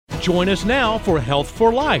Join us now for Health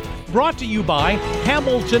for Life, brought to you by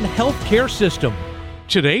Hamilton Healthcare System.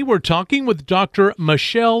 Today, we're talking with Dr.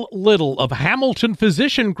 Michelle Little of Hamilton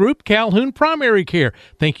Physician Group-Calhoun Primary Care.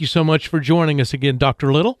 Thank you so much for joining us again,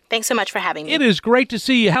 Dr. Little. Thanks so much for having me. It is great to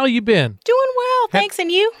see you. How you been? Doing well, thanks.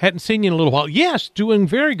 And you? Hadn't seen you in a little while. Yes, doing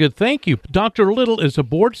very good. Thank you. Dr. Little is a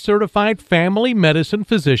board-certified family medicine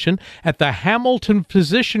physician at the Hamilton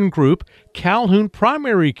Physician Group-Calhoun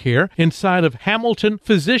Primary Care inside of Hamilton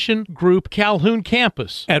Physician Group-Calhoun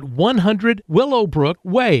Campus at 100 Willowbrook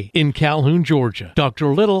Way in Calhoun, Georgia. Dr.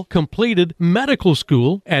 Little completed medical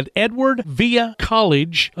school at Edward Via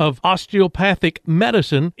College of Osteopathic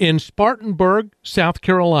Medicine in Spartanburg, South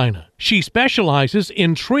Carolina. She specializes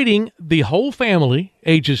in treating the whole family,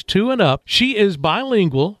 ages 2 and up. She is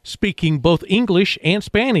bilingual, speaking both English and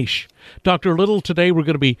Spanish. Dr. Little, today we're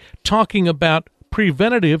going to be talking about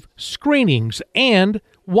preventative screenings and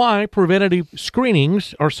why preventative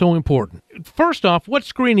screenings are so important. First off, what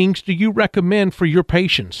screenings do you recommend for your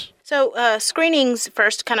patients? So screenings,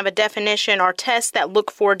 first, kind of a definition, are tests that look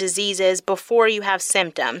for diseases before you have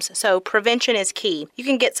symptoms. So prevention is key. You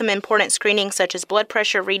can get some important screenings such as blood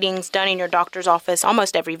pressure readings done in your doctor's office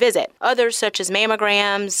almost every visit. Others, such as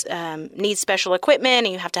mammograms, need special equipment,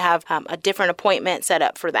 and you have to have a different appointment set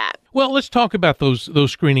up for that. Well, let's talk about those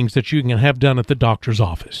screenings that you can have done at the doctor's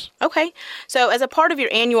office. Okay. So as a part of your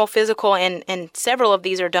annual physical, and several of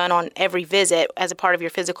these are done on every visit as a part of your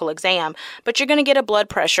physical exam, but you're going to get a blood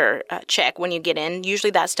pressure check when you get in.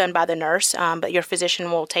 Usually that's done by the nurse, but your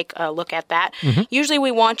physician will take a look at that. Mm-hmm. Usually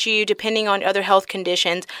we want you, depending on other health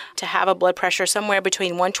conditions, to have a blood pressure somewhere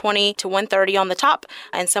between 120 to 130 on the top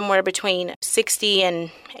and somewhere between 60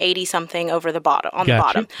 and 80 something over the bottom, on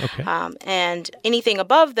Gotcha. the bottom. Okay. And anything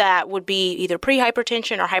above that would be either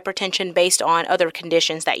pre-hypertension or hypertension based on other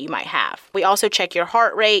conditions that you might have. We also check your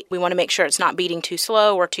heart rate. We want to make sure it's not beating too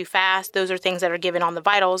slow or too fast. Those are things that are given on the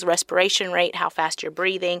vitals, respiration rate, how fast you're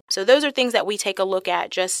breathing. So those are things that we take a look at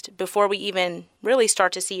just before we even really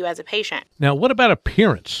start to see you as a patient. Now, what about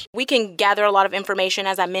appearance? We can gather a lot of information,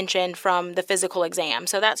 as I mentioned, from the physical exam.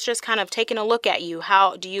 So that's just kind of taking a look at you.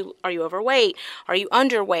 Are you overweight? Are you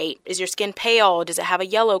underweight? Is your skin pale? Does it have a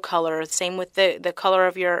yellow color? Same with the color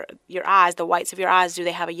of your eyes, the whites of your eyes. Do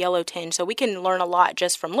they have a yellow tinge? So we can learn a lot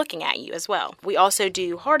just from looking at you as well. We also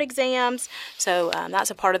do heart exams. So that's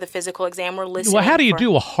a part of the physical exam. We're listening. Well, how do you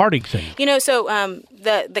do a heart exam? So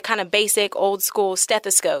the kind of basic old school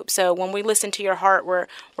stethoscope. So when we listen to your heart, we're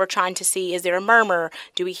trying to see, is there a murmur?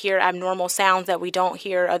 Do we hear abnormal sounds that we don't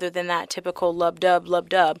hear other than that typical lub-dub,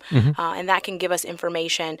 lub-dub? Mm-hmm. And that can give us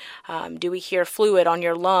information. Do we hear fluid on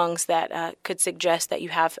your lungs that could suggest that you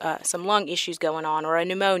have some lung issues going on or a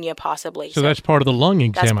pneumonia possibly? So that's part of the lung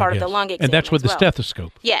exam, That's part of the lung exam. And that's with the well.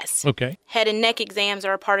 stethoscope? Yes. Okay. Head and neck exams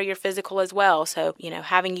are a part of your physical as well. So,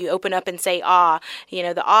 having you open up and say, ah,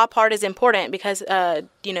 the ah part is important because,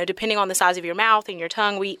 depending on the size of your mouth and your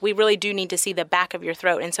tongue, we really do need to see the back of your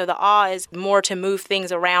throat. And so the ah is more to move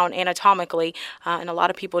things around anatomically. And a lot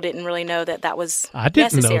of people didn't really know that was necessary. I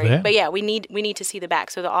didn't know that. But yeah, we need to see the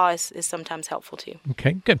back. So the ah is sometimes helpful too.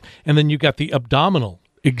 Okay, good. And then you got the abdominal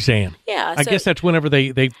exam. Yeah. I guess that's whenever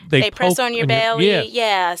they press on your belly. Yes.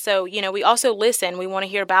 Yeah. So, we also listen. We want to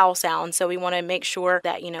hear bowel sounds. So we want to make sure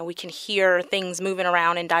that, we can hear things moving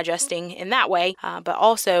around and digesting in that way. But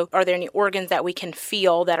also, are there any organs that we can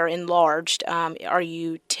feel that are enlarged? Are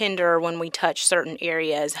you tender when we touch certain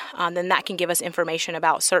areas? Then that can give us information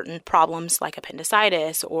about certain problems like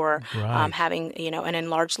appendicitis or having, an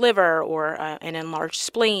enlarged liver or an enlarged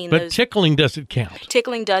spleen. But tickling doesn't count.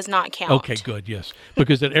 Tickling does not count. Okay, good. Yes.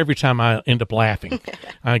 Because that every time I end up laughing,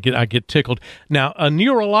 I get tickled. Now, a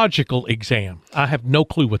neurological exam, I have no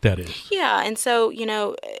clue what that is. Yeah, and so,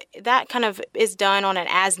 that kind of is done on an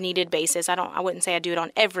as-needed basis. I wouldn't say I do it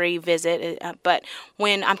on every visit, but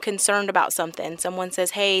when I'm concerned about something, someone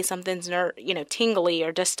says, hey, something's tingly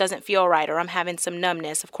or just doesn't feel right, or I'm having some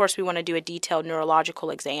numbness, of course we want to do a detailed neurological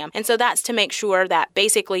exam. And so that's to make sure that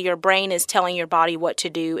basically your brain is telling your body what to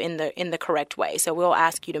do in the correct way. So we'll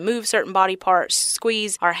ask you to move certain body parts, squeeze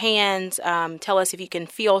our hands, tell us if you can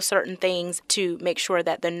feel certain things to make sure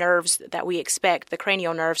that the nerves that we expect, the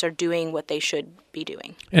cranial nerves, are doing what they should be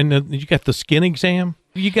doing. And you got the skin exam?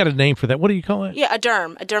 You got a name for that. What do you call it? Yeah, a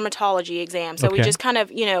dermatology exam. So we just kind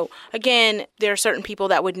of, again, there are certain people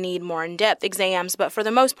that would need more in-depth exams, but for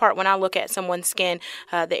the most part, when I look at someone's skin,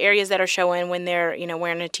 the areas that are showing when they're,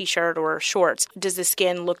 wearing a t-shirt or shorts, does the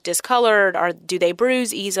skin look discolored or do they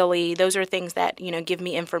bruise easily? Those are things that, give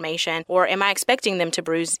me information. Or am I expecting them to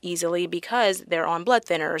bruise easily because they're on blood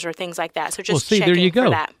thinners or things like that? So just checking there you go. For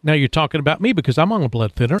that. Now you're talking about me because I'm on a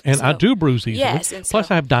blood thinner and I do bruise easily. Yes.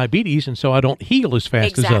 Plus I have diabetes and so I don't heal as fast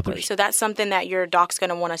fast as Exactly. others. So that's something that your doc's going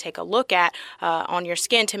to want to take a look at on your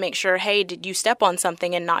skin to make sure, hey, did you step on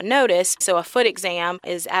something and not notice? So a foot exam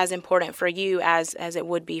is as important for you as it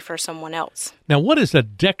would be for someone else. Now, what is a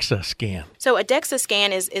DEXA scan? So a DEXA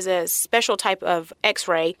scan is a special type of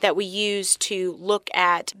x-ray that we use to look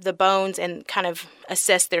at the bones and kind of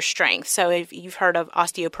assess their strength. So if you've heard of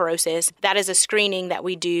osteoporosis, that is a screening that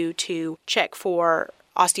we do to check for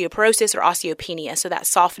osteoporosis or osteopenia, so that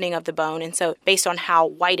softening of the bone. And so based on how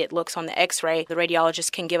white it looks on the x-ray, the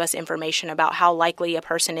radiologist can give us information about how likely a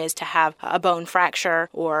person is to have a bone fracture,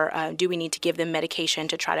 or do we need to give them medication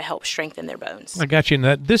to try to help strengthen their bones. I got you.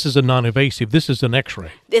 And this is a non-invasive. This is an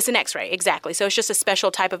x-ray. It's an x-ray, exactly. So it's just a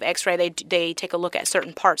special type of x-ray. They take a look at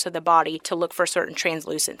certain parts of the body to look for certain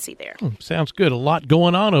translucency there. Sounds good. A lot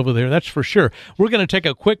going on over there, that's for sure. We're going to take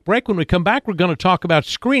a quick break. When we come back, we're going to talk about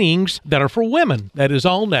screenings that are for women. That is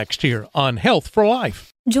all next here on Health for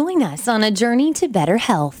Life. Join us on a journey to better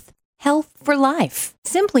health. Health for life.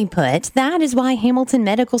 Simply put, that is why Hamilton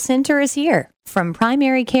Medical Center is here. From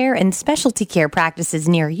primary care and specialty care practices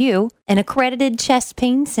near you, an accredited chest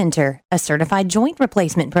pain center, a certified joint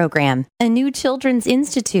replacement program, a new children's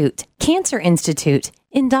institute, cancer institute,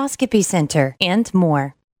 endoscopy center, and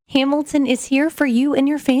more. Hamilton is here for you and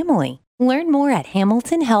your family. Learn more at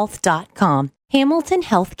hamiltonhealth.com. Hamilton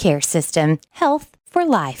Healthcare System. Health for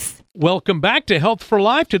life. Welcome back to Health for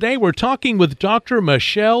Life. Today we're talking with Dr.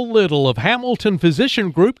 Michelle Little of Hamilton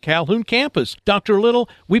Physician Group-Calhoun Campus. Dr. Little,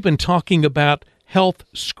 we've been talking about health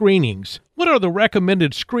screenings. What are the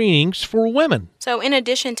recommended screenings for women? So in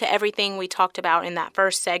addition to everything we talked about in that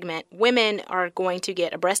first segment, women are going to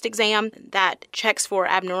get a breast exam that checks for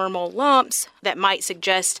abnormal lumps that might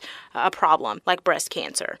suggest a problem like breast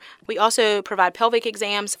cancer. We also provide pelvic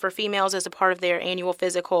exams for females as a part of their annual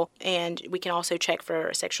physical, and we can also check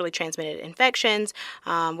for sexually transmitted infections.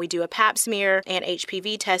 We do a pap smear and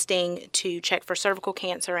HPV testing to check for cervical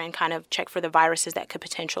cancer and kind of check for the viruses that could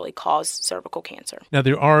potentially cause cervical cancer. Now,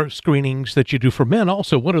 there are screenings that you do for men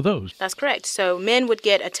also. What are those? That's correct. So men would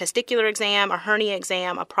get a testicular exam, a hernia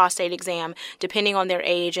exam, a prostate exam, depending on their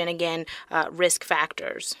age and, again, risk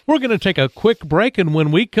factors. We're going to take a quick break, and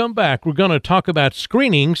when we come back, we're going to talk about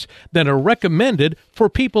screenings that are recommended for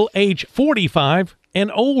people age 45 and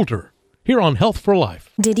older here on Health for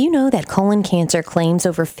Life. Did you know that colon cancer claims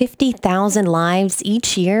over 50,000 lives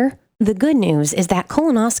each year? The good news is that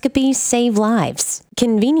colonoscopies save lives.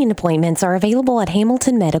 Convenient appointments are available at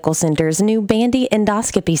Hamilton Medical Center's new Bandy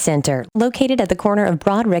Endoscopy Center, located at the corner of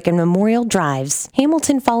Broderick and Memorial Drives.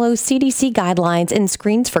 Hamilton follows CDC guidelines and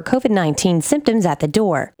screens for COVID-19 symptoms at the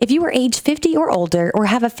door. If you are age 50 or older or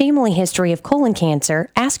have a family history of colon cancer,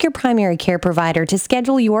 ask your primary care provider to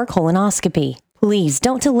schedule your colonoscopy. Please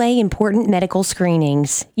don't delay important medical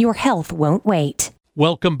screenings. Your health won't wait.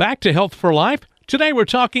 Welcome back to Health for Life. Today we're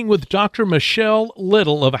talking with Dr. Michelle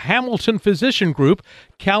Little of Hamilton Physician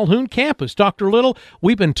Group-Calhoun Campus. Dr. Little,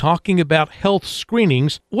 we've been talking about health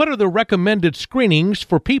screenings. What are the recommended screenings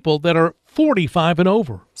for people that are 45 and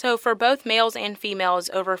over? So for both males and females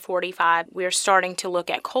over 45, we're starting to look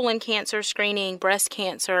at colon cancer screening, breast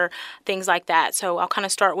cancer, things like that. So I'll kind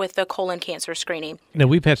of start with the colon cancer screening. Now,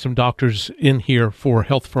 we've had some doctors in here for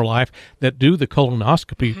Health for Life that do the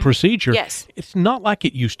colonoscopy procedure. Yes. It's not like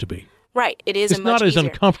it used to be. Right. It is It's not as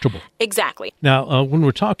uncomfortable. Exactly. Now, when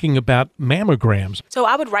we're talking about mammograms. So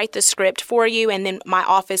I would write the script for you, and then my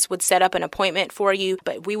office would set up an appointment for you,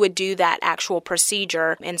 but we would do that actual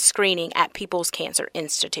procedure and screening at People's Cancer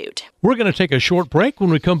Institute. We're going to take a short break. When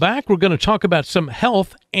we come back, we're going to talk about some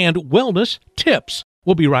health and wellness tips.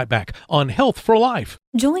 We'll be right back on Health for Life.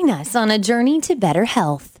 Join us on a journey to better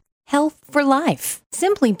health. Health for life.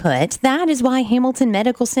 Simply put, that is why Hamilton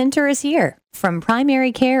Medical Center is here. From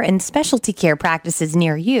primary care and specialty care practices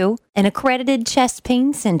near you, an accredited chest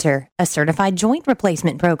pain center, a certified joint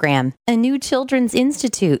replacement program, a new children's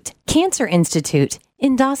institute, cancer institute,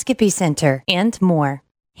 endoscopy center, and more.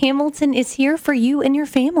 Hamilton is here for you and your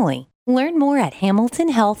family. Learn more at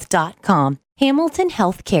hamiltonhealth.com. Hamilton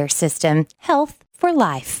Healthcare System. Health for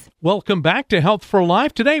life. Welcome back to Health for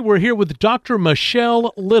Life. Today we're here with Dr.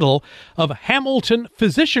 Michelle Little of Hamilton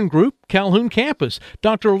Physician Group-Calhoun Campus.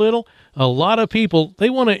 Dr. Little, a lot of people,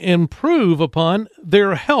 they want to improve upon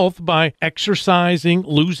their health by exercising,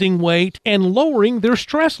 losing weight, and lowering their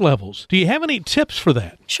stress levels. Do you have any tips for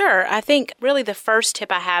that? Sure. I think really the first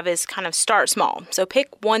tip I have is kind of start small. So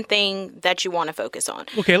pick one thing that you want to focus on.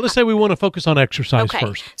 Okay, let's say we want to focus on exercise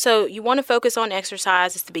first. So you want to focus on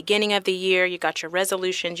exercise. It's the beginning of the year. You got your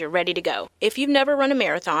resolutions. You're ready to go. If you've never run a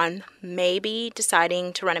marathon, maybe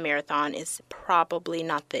deciding to run a marathon is probably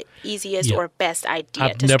not the easiest easiest or best idea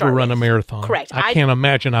I've to never start run with. a marathon. Correct. I can't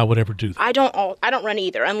imagine I would ever do that. I don't run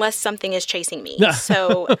either unless something is chasing me.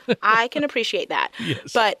 So I can appreciate that.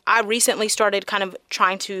 Yes. But I recently started kind of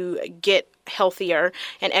trying to get healthier,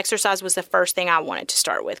 and exercise was the first thing I wanted to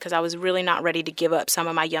start with because I was really not ready to give up some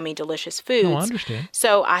of my yummy, delicious foods. No, I understand.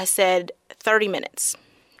 So I said 30 minutes.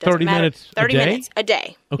 30 minutes a day? 30 minutes a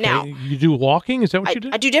day. Okay. Now, you do walking? Is that what you do?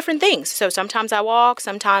 I do different things. So sometimes I walk,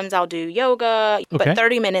 sometimes I'll do yoga, but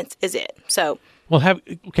 30 minutes is it. So Well,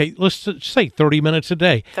 let's say 30 minutes a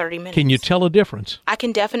day. 30 minutes. Can you tell a difference? I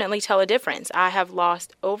can definitely tell a difference. I have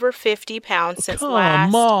lost over 50 pounds since Come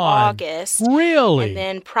last on. August. Really? And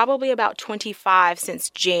then probably about 25 since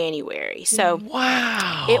January. So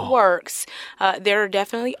wow. it works. There are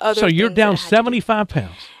definitely other So you're things down that I had to do. 75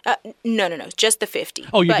 pounds? No, just the 50.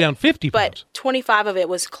 Oh, you're down 50 pounds. But 25 of it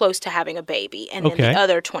was close to having a baby. And then the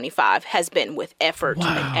other 25 has been with effort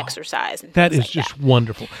and exercise. And that is like just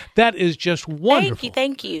wonderful. That is just wonderful.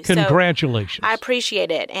 Thank you. Congratulations. So I appreciate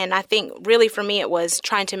it. And I think really for me it was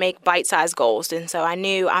trying to make bite-sized goals. And so I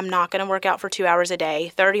knew I'm not going to work out for 2 hours a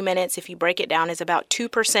day. 30 minutes, if you break it down, is about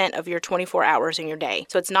 2% of your 24 hours in your day.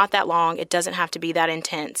 So it's not that long. It doesn't have to be that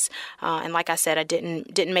intense. And like I said, I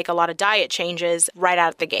didn't make a lot of diet changes right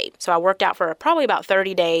out of the gate. So I worked out for probably about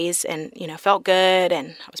 30 days and, felt good and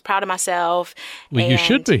I was proud of myself. Well, you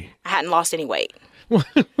should be. I hadn't lost any weight.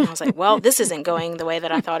 I was like, well, this isn't going the way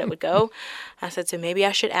that I thought it would go. I said, so maybe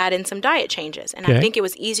I should add in some diet changes. And I think it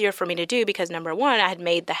was easier for me to do because, number one, I had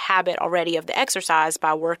made the habit already of the exercise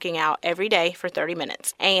by working out every day for 30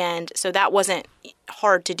 minutes. And so that wasn't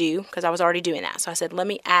hard to do because I was already doing that. So I said, let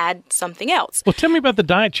me add something else. Well, tell me about the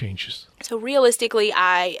diet changes. So realistically,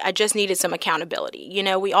 I just needed some accountability.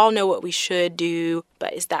 We all know what we should do,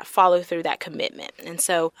 but it's that follow through, that commitment. And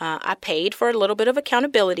so I paid for a little bit of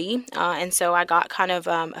accountability. And so I got kind of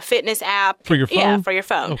a fitness app. For your phone? Yeah, for your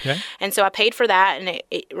phone. Okay. And so I paid for that, and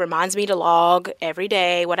it reminds me to log every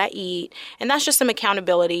day what I eat. And that's just some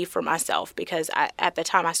accountability for myself because at the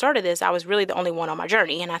time I started this, I was really the only one on my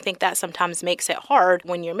journey. And I think that sometimes makes it hard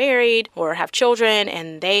when you're married or have children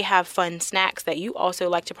and they have fun snacks that you also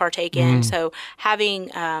like to partake in. So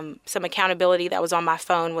having some accountability that was on my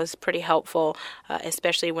phone was pretty helpful,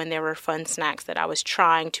 especially when there were fun snacks that I was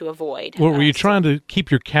trying to avoid. Well, were you trying to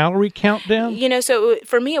keep your calorie count down? So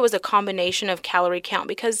for me, it was a combination of calorie count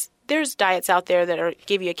because there's diets out there that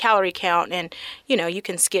give you a calorie count and, you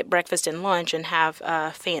can skip breakfast and lunch and have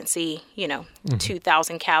a fancy,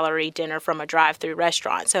 2,000 calorie dinner from a drive-through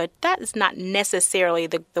restaurant. So that is not necessarily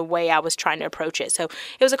the way I was trying to approach it. So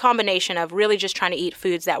it was a combination of really just trying to eat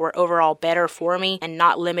foods that were overall better for me and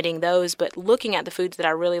not limiting those, but looking at the foods that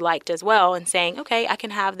I really liked as well and saying, okay, I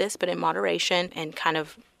can have this, but in moderation and kind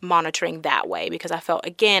of monitoring that way because I felt,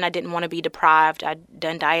 again, I didn't want to be deprived. I'd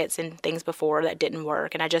done diets and things before that didn't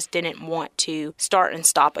work, and I just didn't want to start and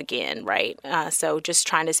stop again, right? So just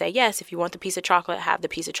trying to say, yes, if you want the piece of chocolate, have the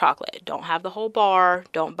piece of chocolate. Don't have the whole bar.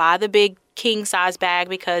 Don't buy the big king size bag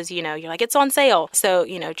because, you're like, it's on sale. So,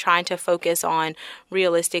 trying to focus on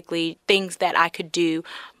realistically things that I could do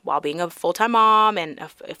while being a full-time mom and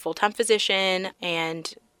a full-time physician,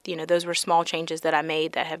 and those were small changes that I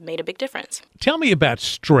made that have made a big difference. Tell me about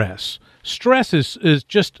stress. Stress is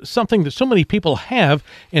just something that so many people have,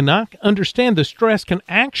 and I understand the stress can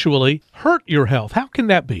actually hurt your health. How can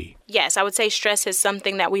that be? Yes, I would say stress is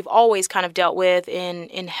something that we've always kind of dealt with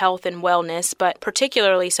in health and wellness, but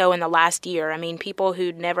particularly so in the last year. I mean, people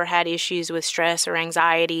who'd never had issues with stress or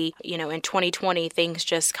anxiety, in 2020, things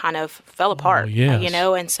just kind of fell apart,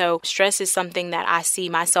 and so stress is something that I see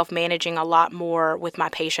myself managing a lot more with my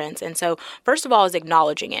patients. And so first of all is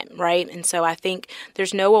acknowledging it, right? And so I think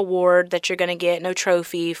there's no award that you're going to get, no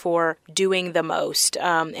trophy for doing the most.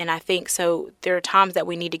 And I think so there are times that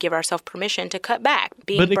we need to give ourselves permission to cut back.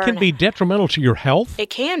 But it can be detrimental to your health?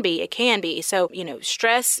 It can be. So,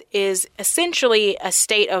 stress is essentially a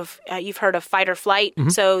state of, you've heard of fight or flight,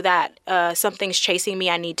 so that something's chasing me,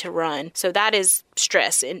 I need to run. So that is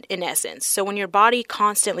stress in essence. So when your body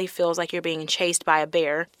constantly feels like you're being chased by a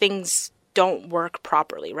bear, things don't work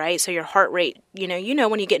properly, right? So your heart rate,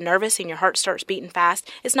 when you get nervous and your heart starts beating fast,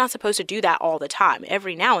 it's not supposed to do that all the time.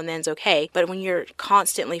 Every now and then is okay. But when you're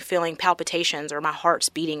constantly feeling palpitations or my heart's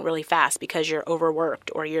beating really fast because you're overworked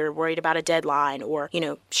or you're worried about a deadline or,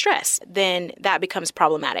 stress, then that becomes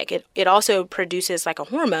problematic. It also produces like a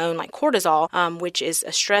hormone like cortisol, which is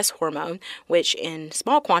a stress hormone, which in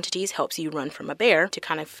small quantities helps you run from a bear, to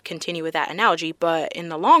kind of continue with that analogy. But in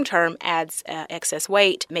the long term adds excess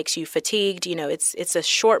weight, makes you fatigued, fatigued. It's a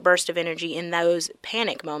short burst of energy in those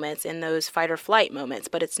panic moments, in those fight or flight moments,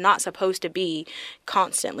 but it's not supposed to be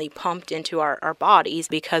constantly pumped into our bodies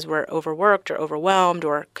because we're overworked or overwhelmed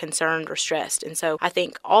or concerned or stressed. And so I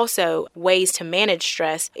think also ways to manage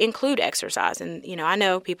stress include exercise. And, I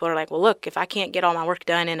know people are like, well, look, if I can't get all my work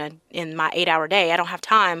done in my 8-hour day, I don't have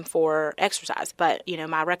time for exercise. But,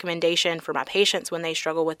 my recommendation for my patients when they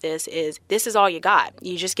struggle with this is all you got.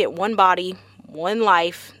 You just get one body, one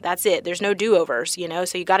life. That's it. There's no do-overs,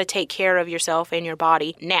 so you got to take care of yourself and your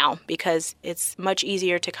body now, because it's much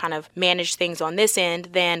easier to kind of manage things on this end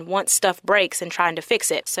than once stuff breaks and trying to fix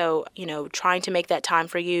it. So, trying to make that time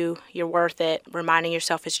for you, you're worth it. Reminding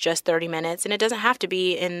yourself it's just 30 minutes, and it doesn't have to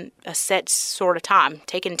be in a set sort of time.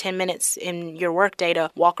 Taking 10 minutes in your work day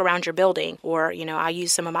to walk around your building, or, I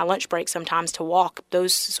use some of my lunch breaks sometimes to walk.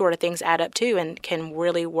 Those sort of things add up too and can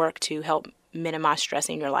really work to help minimize stress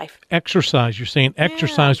in your life. Exercise. You're saying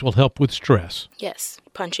exercise will help with stress. Yes.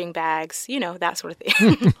 Punching bags, that sort of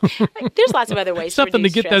thing. There's lots of other ways something to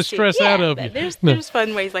get that stress out of you. There's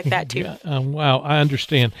fun ways like that too. Wow, I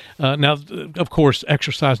understand. Now, of course,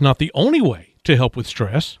 exercise not the only way to help with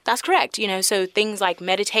stress. That's correct. So things like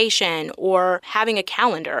meditation or having a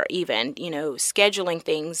calendar even, scheduling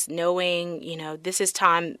things, knowing, this is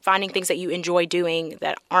time, finding things that you enjoy doing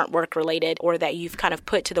that aren't work related or that you've kind of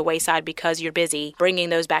put to the wayside because you're busy, bringing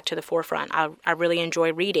those back to the forefront. I really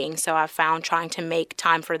enjoy reading, so I've found trying to make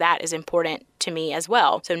time for that is important to me as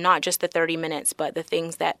well. So not just the 30 minutes, but the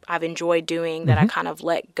things that I've enjoyed doing that I kind of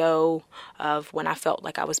let go of when I felt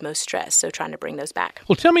like I was most stressed. So trying to bring those back.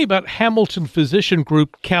 Well, tell me about Hamilton Physician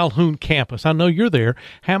Group-Calhoun Campus. I know you're there.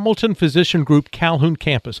 Hamilton Physician Group-Calhoun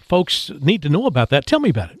Campus. Folks need to know about that. Tell me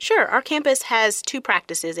about it. Sure. Our campus has 2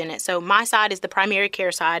 practices in it. So my side is the primary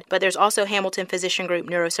care side, but there's also Hamilton Physician Group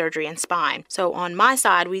Neurosurgery and Spine. So on my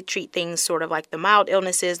side, we treat things sort of like the mild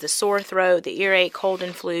illnesses, the sore throat, the earache, cold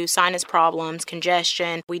and flu, sinus problems,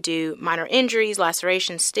 congestion. We do minor injuries,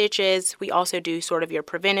 lacerations, stitches. We also do sort of your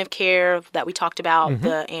preventive care that we talked about,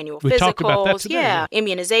 the annual physicals, talked about that today,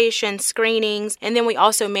 immunization, screenings. And then we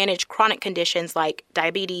also manage chronic conditions like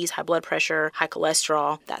diabetes, high blood pressure, high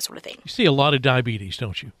cholesterol, that sort of thing. You see a lot of diabetes,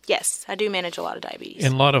 don't you? Yes, I do manage a lot of diabetes.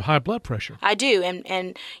 And a lot of high blood pressure. I do.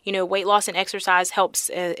 And weight loss and exercise helps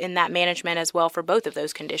in that management as well for both of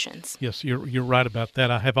those conditions. Yes, you're right about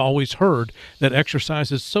that. I have always heard that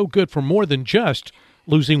exercise is so good for more than just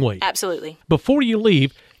losing weight. Absolutely. Before you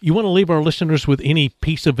leave, you want to leave our listeners with any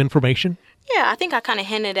piece of information? Yeah, I think I kind of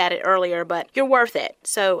hinted at it earlier, but you're worth it.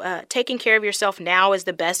 So taking care of yourself now is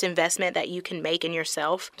the best investment that you can make in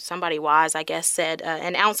yourself. Somebody wise, I guess, said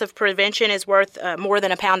an ounce of prevention is worth more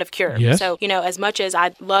than a pound of cure. Yes. So, as much as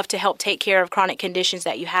I'd love to help take care of chronic conditions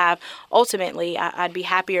that you have, ultimately, I'd be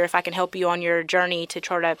happier if I can help you on your journey to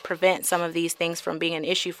try to prevent some of these things from being an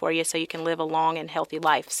issue for you so you can live a long and healthy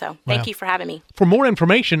life. So thank you for having me. For more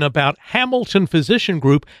information about Hamilton Physician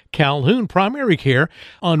Group-Calhoun Primary Care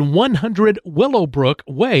on 100 Willowbrook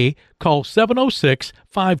Way, call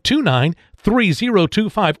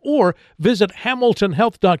 706-529-3025 or visit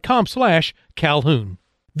hamiltonhealth.com/Calhoun.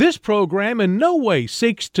 This program in no way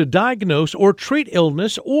seeks to diagnose or treat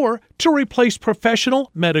illness or to replace professional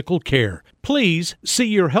medical care. Please see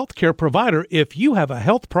your healthcare provider if you have a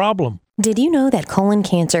health problem. Did you know that colon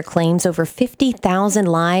cancer claims over 50,000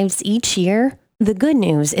 lives each year? The good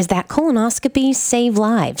news is that colonoscopies save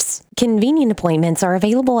lives. Convenient appointments are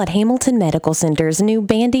available at Hamilton Medical Center's new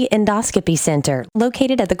Bandy Endoscopy Center,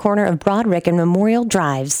 located at the corner of Broderick and Memorial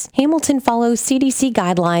Drives. Hamilton follows CDC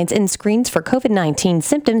guidelines and screens for COVID-19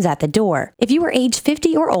 symptoms at the door. If you are age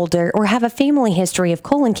 50 or older or have a family history of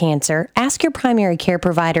colon cancer, ask your primary care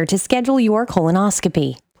provider to schedule your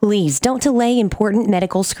colonoscopy. Please don't delay important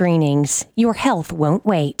medical screenings. Your health won't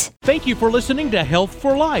wait. Thank you for listening to Health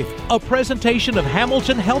for Life, a presentation of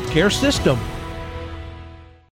Hamilton Healthcare System.